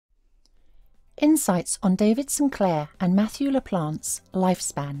Insights on David Sinclair and Matthew LaPlante's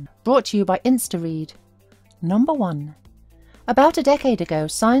lifespan. Brought to you by Instaread. Number 1. About a decade ago,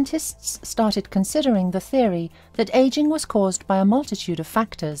 scientists started considering the theory that aging was caused by a multitude of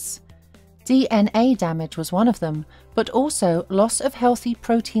factors. DNA damage was one of them, but also loss of healthy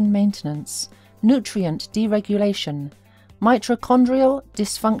protein maintenance, nutrient deregulation, mitochondrial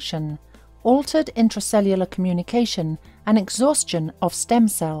dysfunction, altered intracellular communication, and exhaustion of stem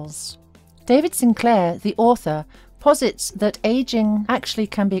cells. David Sinclair, the author, posits that aging actually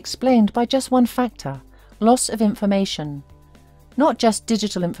can be explained by just one factor: loss of information. Not just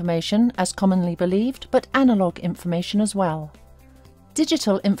digital information, as commonly believed, but analog information as well.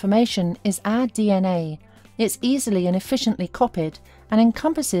 Digital information is our DNA. It's easily and efficiently copied and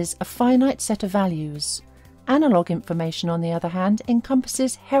encompasses a finite set of values. Analog information, on the other hand,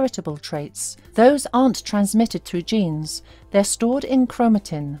 encompasses heritable traits. Those aren't transmitted through genes, they're stored in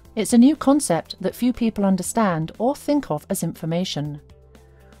chromatin. It's a new concept that few people understand or think of as information.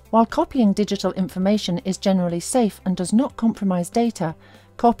 While copying digital information is generally safe and does not compromise data,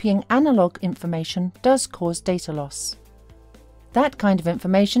 copying analog information does cause data loss. That kind of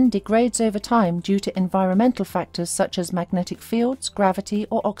information degrades over time due to environmental factors such as magnetic fields, gravity,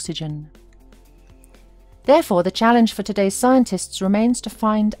 or oxygen. Therefore, the challenge for today's scientists remains to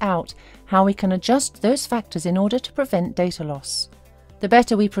find out how we can adjust those factors in order to prevent data loss. The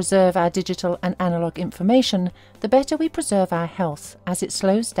better we preserve our digital and analog information, the better we preserve our health as it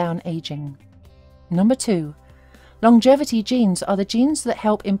slows down aging. Number 2. Longevity genes are the genes that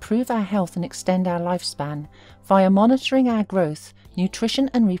help improve our health and extend our lifespan via monitoring our growth,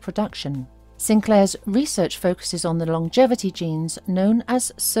 nutrition, and reproduction. Sinclair's research focuses on the longevity genes known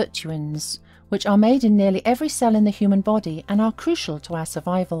as sirtuins, which are made in nearly every cell in the human body and are crucial to our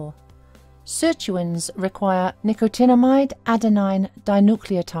survival. Sirtuins require nicotinamide adenine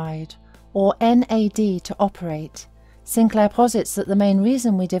dinucleotide, or NAD, to operate. Sinclair posits that the main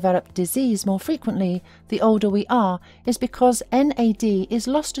reason we develop disease more frequently the older we are is because NAD is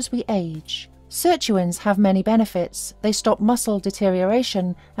lost as we age. Sirtuins have many benefits. They stop muscle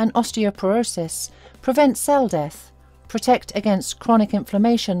deterioration and osteoporosis, prevent cell death, protect against chronic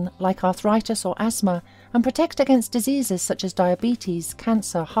inflammation like arthritis or asthma, and protect against diseases such as diabetes,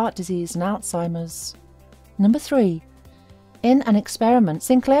 cancer, heart disease, and Alzheimer's. Number 3. In an experiment,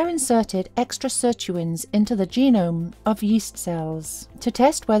 Sinclair inserted extra sirtuins into the genome of yeast cells to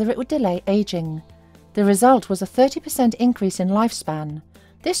test whether it would delay aging. The result was a 30% increase in lifespan.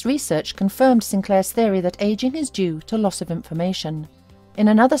 This research confirmed Sinclair's theory that aging is due to loss of information. In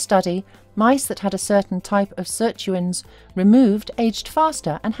another study, mice that had a certain type of sirtuins removed aged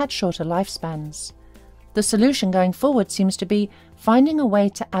faster and had shorter lifespans. The solution going forward seems to be finding a way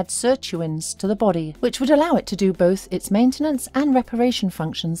to add sirtuins to the body, which would allow it to do both its maintenance and reparation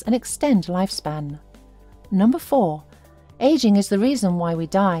functions and extend lifespan. Number 4. Aging is the reason why we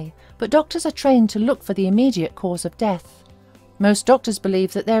die, but doctors are trained to look for the immediate cause of death. Most doctors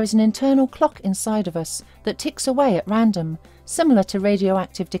believe that there is an internal clock inside of us that ticks away at random, similar to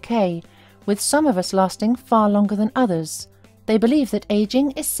radioactive decay, with some of us lasting far longer than others. They believe that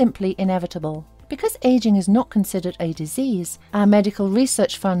aging is simply inevitable. Because aging is not considered a disease, our medical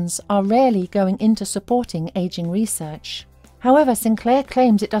research funds are rarely going into supporting aging research. However, Sinclair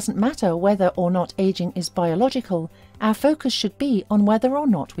claims it doesn't matter whether or not aging is biological, our focus should be on whether or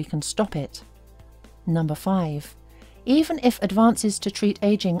not we can stop it. Number 5. Even if advances to treat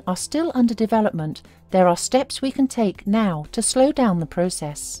aging are still under development, there are steps we can take now to slow down the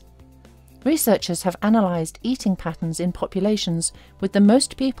process. Researchers have analysed eating patterns in populations with the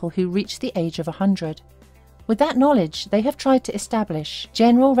most people who reach the age of 100. With that knowledge, they have tried to establish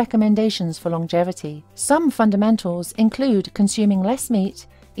general recommendations for longevity. Some fundamentals include consuming less meat,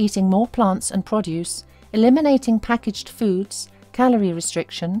 eating more plants and produce, eliminating packaged foods, calorie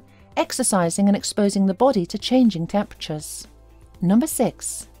restriction, exercising and exposing the body to changing temperatures. Number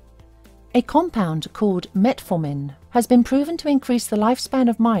 6. A compound called metformin has been proven to increase the lifespan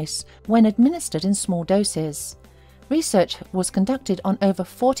of mice when administered in small doses. Research was conducted on over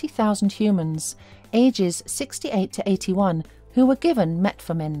 40,000 humans, ages 68 to 81, who were given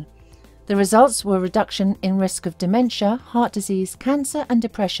metformin. The results were reduction in risk of dementia, heart disease, cancer, and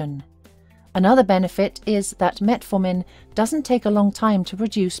depression. Another benefit is that metformin doesn't take a long time to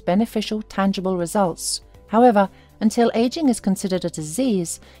produce beneficial, tangible results. However, until aging is considered a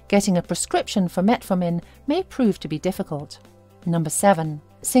disease, getting a prescription for metformin may prove to be difficult. Number 7.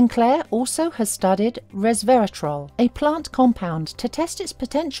 Sinclair also has studied resveratrol, a plant compound, to test its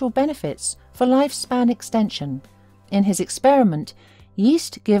potential benefits for lifespan extension. In his experiment,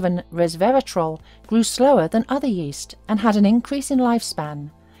 yeast given resveratrol grew slower than other yeast and had an increase in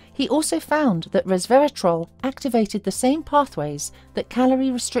lifespan. He also found that resveratrol activated the same pathways that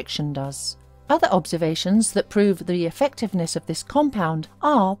calorie restriction does. Other observations that prove the effectiveness of this compound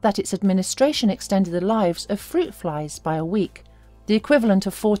are that its administration extended the lives of fruit flies by a week, the equivalent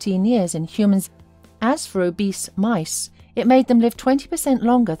of 14 years in humans. As for obese mice, it made them live 20%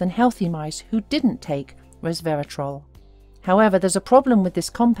 longer than healthy mice who didn't take resveratrol. However, there's a problem with this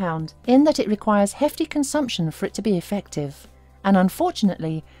compound in that it requires hefty consumption for it to be effective, and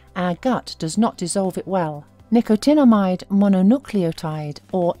unfortunately, our gut does not dissolve it well. Nicotinamide mononucleotide,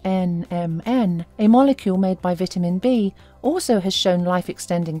 or NMN, a molecule made by vitamin B, also has shown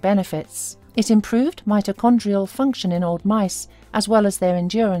life-extending benefits. It improved mitochondrial function in old mice, as well as their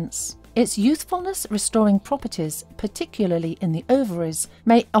endurance. Its youthfulness-restoring properties, particularly in the ovaries,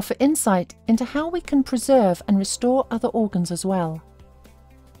 may offer insight into how we can preserve and restore other organs as well.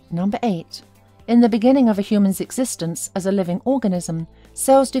 Number 8. In the beginning of a human's existence as a living organism,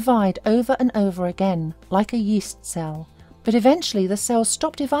 cells divide over and over again, like a yeast cell. But eventually the cells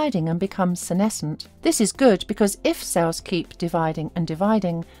stop dividing and become senescent. This is good because if cells keep dividing and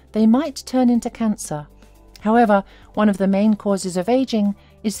dividing, they might turn into cancer. However, one of the main causes of aging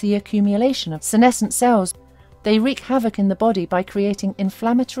is the accumulation of senescent cells. They wreak havoc in the body by creating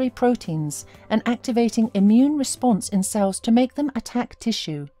inflammatory proteins and activating immune response in cells to make them attack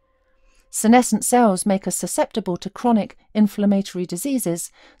tissue. Senescent cells make us susceptible to chronic inflammatory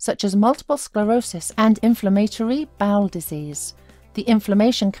diseases such as multiple sclerosis and inflammatory bowel disease. The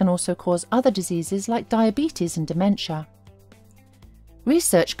inflammation can also cause other diseases like diabetes and dementia.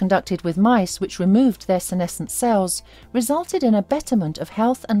 Research conducted with mice which removed their senescent cells resulted in a betterment of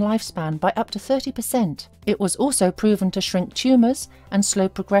health and lifespan by up to 30%. It was also proven to shrink tumours and slow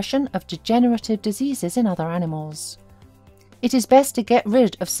progression of degenerative diseases in other animals. It is best to get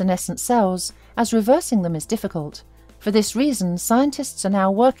rid of senescent cells, as reversing them is difficult. For this reason, scientists are now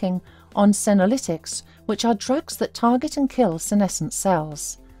working on senolytics, which are drugs that target and kill senescent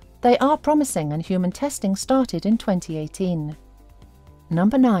cells. They are promising, and human testing started in 2018.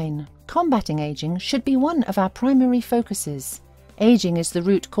 Number 9. Combating aging should be one of our primary focuses. Aging is the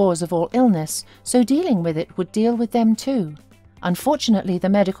root cause of all illness, so dealing with it would deal with them too. Unfortunately, the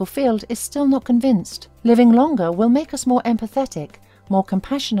medical field is still not convinced. Living longer will make us more empathetic, more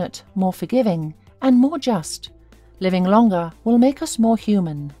compassionate, more forgiving, and more just. Living longer will make us more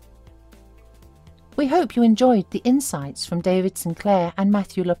human. We hope you enjoyed the insights from David Sinclair and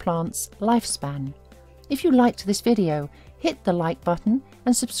Matthew LaPlante's Lifespan. If you liked this video, hit the like button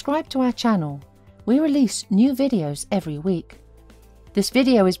and subscribe to our channel. We release new videos every week. This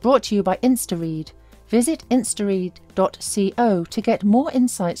video is brought to you by Instaread. Visit instaread.co to get more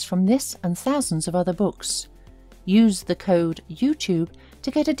insights from this and thousands of other books. Use the code YouTube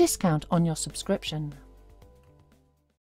to get a discount on your subscription.